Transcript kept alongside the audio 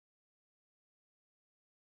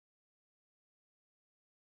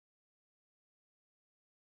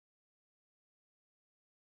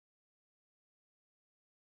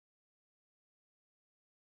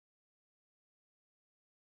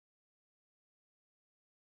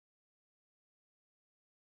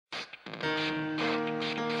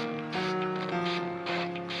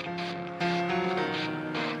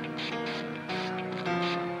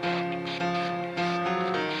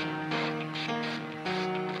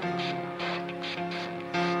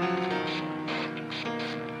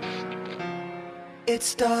It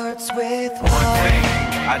starts with one thing,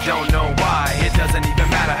 I don't know why. It doesn't even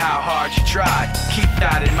matter how hard you try. Keep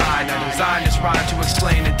that in mind. I designed this rhyme to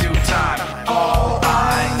explain in due time. All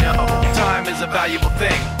I know, time is a valuable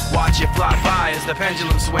thing. Watch it fly by as the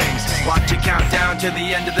pendulum swings. Watch it count down to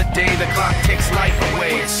the end of the day. The clock takes life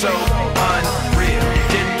away. It's so unreal.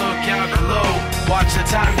 Didn't look out below. Watch the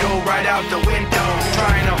time go right out the window.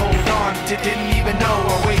 Trying to hold on to didn't even know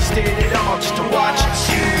I wasted it all just to watch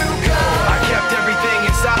you go. I kept everything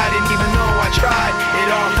inside, and even though I tried,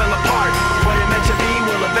 it all fell apart. What it meant to be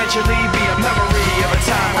will eventually be a memory of a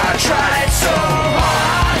time when I tried so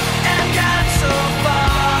hard and got so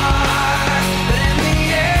far, but in the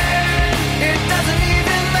end, it doesn't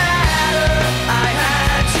even matter. I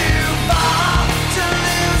had to fall to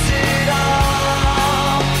lose it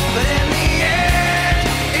all, but in the end,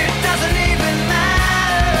 it doesn't even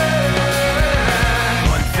matter.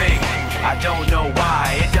 One thing, I don't know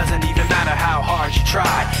why. It doesn't even matter how hard you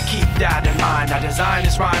try. Keep that in mind. I designed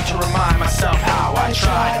this rhyme to remind myself how I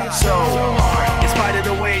tried so hard. In spite of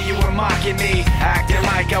the way you were mocking me, acting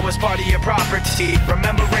like I was part of your property,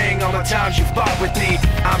 remembering all the times you fought with me,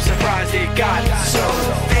 I'm surprised it got so.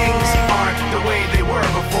 Things aren't the way they were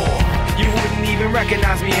before. You wouldn't even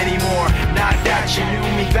recognize me anymore. Not that you knew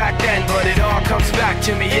me back then, but it all comes back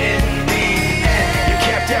to me in the end. You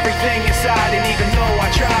kept everything inside, and even though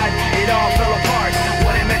I tried, it all fell apart.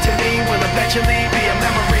 What it meant to me will eventually be a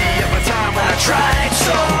memory of a time when I tried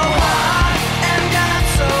so hard and got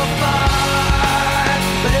so far,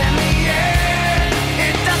 but in the end,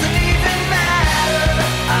 it doesn't even matter.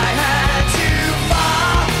 I had to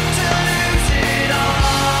fall to lose it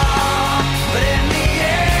all, but in the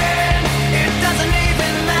end, it doesn't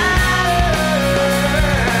even matter.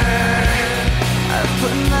 I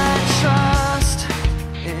put my trust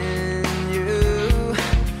in you,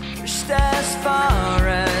 pushed as far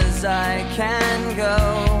as I can go.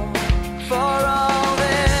 For all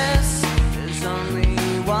this, there's only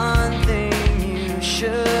one thing you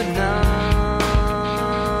should know.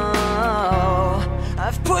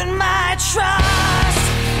 I've put my trust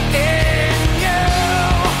in you,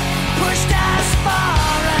 pushed as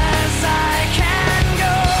far as I can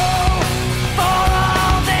go. For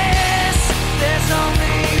all this, there's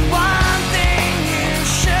only one thing you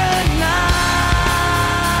should know.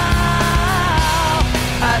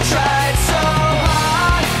 I tried so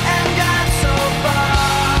hard and got so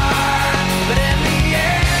far, but in the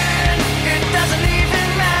end, it doesn't even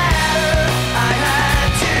matter. I had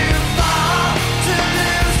to fall to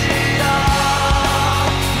lose it all,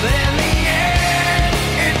 but in the end,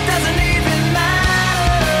 it doesn't even matter.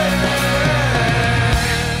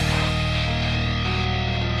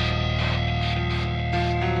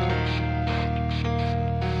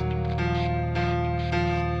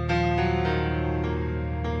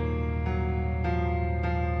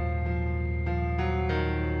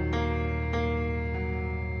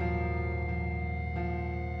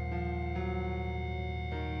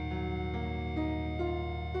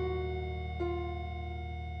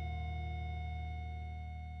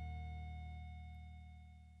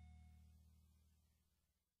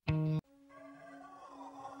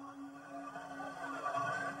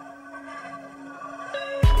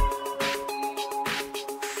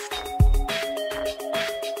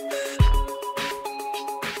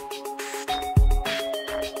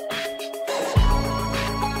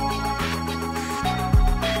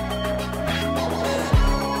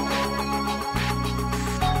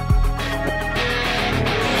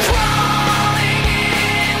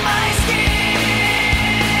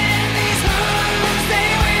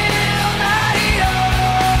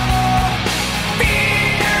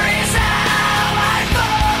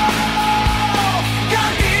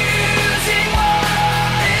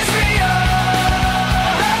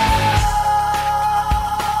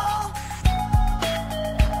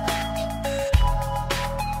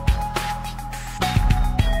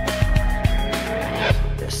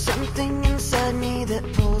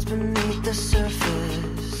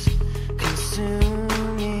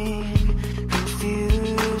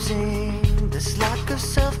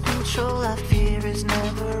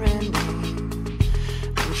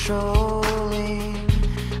 controlling.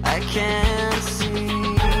 I can't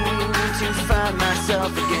seem to find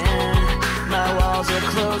myself again. My walls are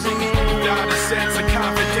closing in. Without a sense of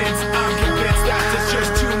confidence, I'm convinced that there's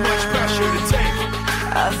just too much pressure to take.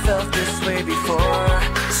 I felt this way before,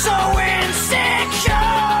 so insecure.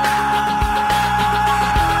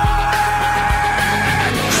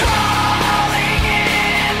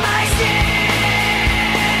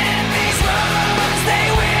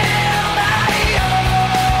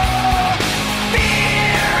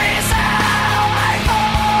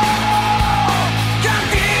 Confidence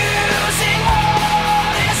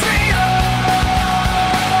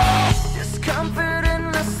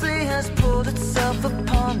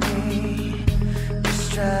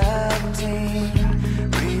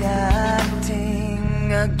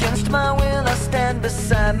my will, I stand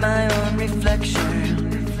beside my own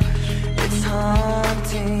reflection. It's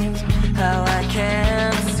haunting how I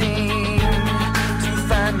can't seem to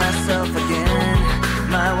find myself again.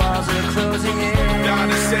 My walls are closing in. Not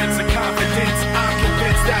a sense of confidence, I'm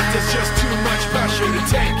convinced that there's just too much pressure to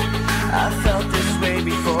take.